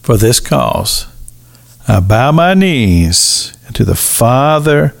For this cause, I bow my knees to the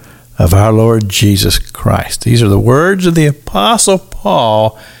Father of our Lord Jesus Christ. These are the words of the Apostle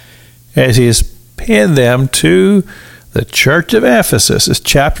Paul as he has penned them to the church of Ephesus. It's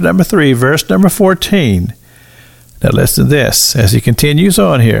chapter number 3, verse number 14. Now listen to this as he continues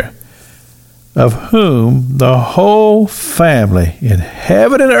on here. Of whom the whole family in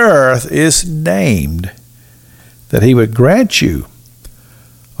heaven and earth is named, that he would grant you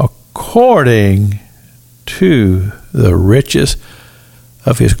according to the riches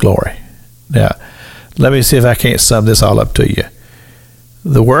of his glory. Now, let me see if I can't sum this all up to you.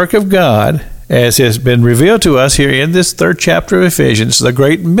 The work of God, as has been revealed to us here in this 3rd chapter of Ephesians, the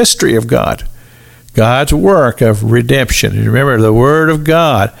great mystery of God, God's work of redemption. And remember, the Word of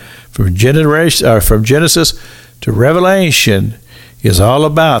God from Genesis to Revelation is all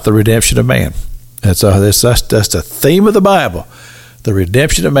about the redemption of man. That's the theme of the Bible, the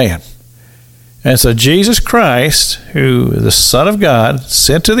redemption of man. And so Jesus Christ, who is the Son of God,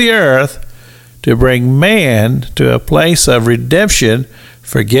 sent to the earth to bring man to a place of redemption,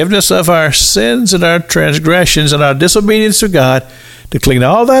 forgiveness of our sins and our transgressions and our disobedience to God, to clean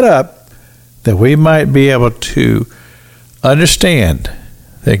all that up, that we might be able to understand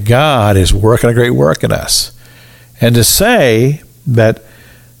that God is working a great work in us. And to say that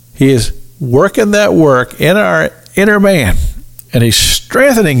he is working that work in our inner man, and he's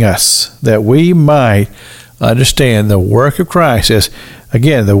strengthening us that we might understand the work of Christ. As,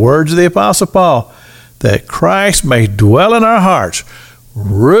 again, the words of the Apostle Paul, that Christ may dwell in our hearts,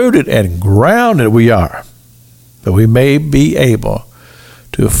 rooted and grounded we are, that we may be able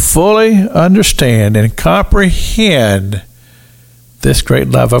to fully understand and comprehend this great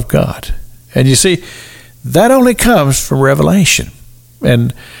love of God. And you see, that only comes from revelation.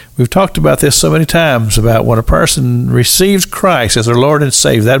 And we've talked about this so many times, about when a person receives Christ as their Lord and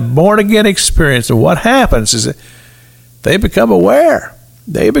Savior, that born-again experience, and what happens is that they become aware.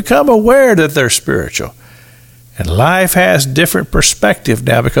 They become aware that they're spiritual. And life has different perspective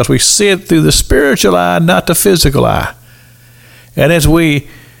now because we see it through the spiritual eye, not the physical eye. And as we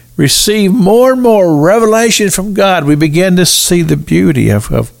receive more and more revelation from God, we begin to see the beauty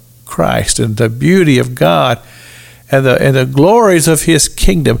of Christ and the beauty of God and the glories of his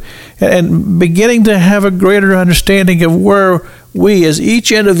kingdom, and beginning to have a greater understanding of where we as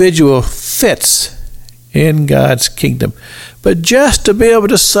each individual fits in God's kingdom. But just to be able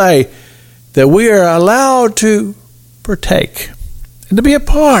to say that we are allowed to partake and to be a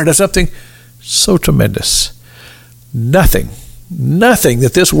part of something so tremendous. Nothing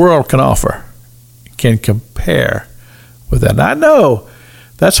that this world can offer can compare with that. And I know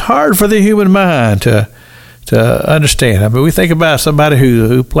that's hard for the human mind to understand. I mean, we think about somebody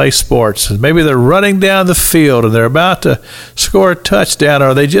who plays sports, and maybe they're running down the field and they're about to score a touchdown,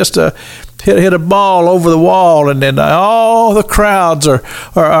 or they just hit a ball over the wall, and then all the crowds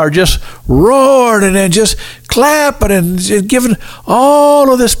are just roaring and then just clapping and giving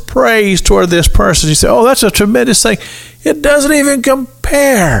all of this praise toward this person. You say, oh, that's a tremendous thing. It doesn't even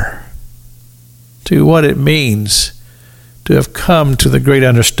compare to what it means to have come to the great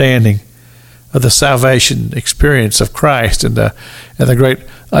understanding of the salvation experience of Christ, and the great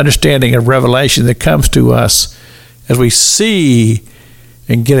understanding of revelation that comes to us as we see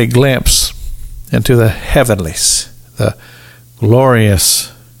and get a glimpse into the heavenlies, the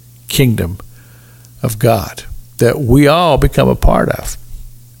glorious kingdom of God that we all become a part of,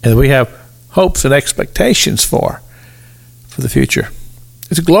 and we have hopes and expectations for the future.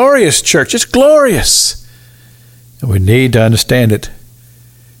 It's glorious, church. It's glorious. And we need to understand it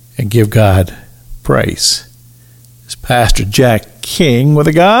and give God praise. It's Pastor Jack King with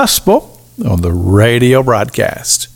the gospel on the radio broadcast.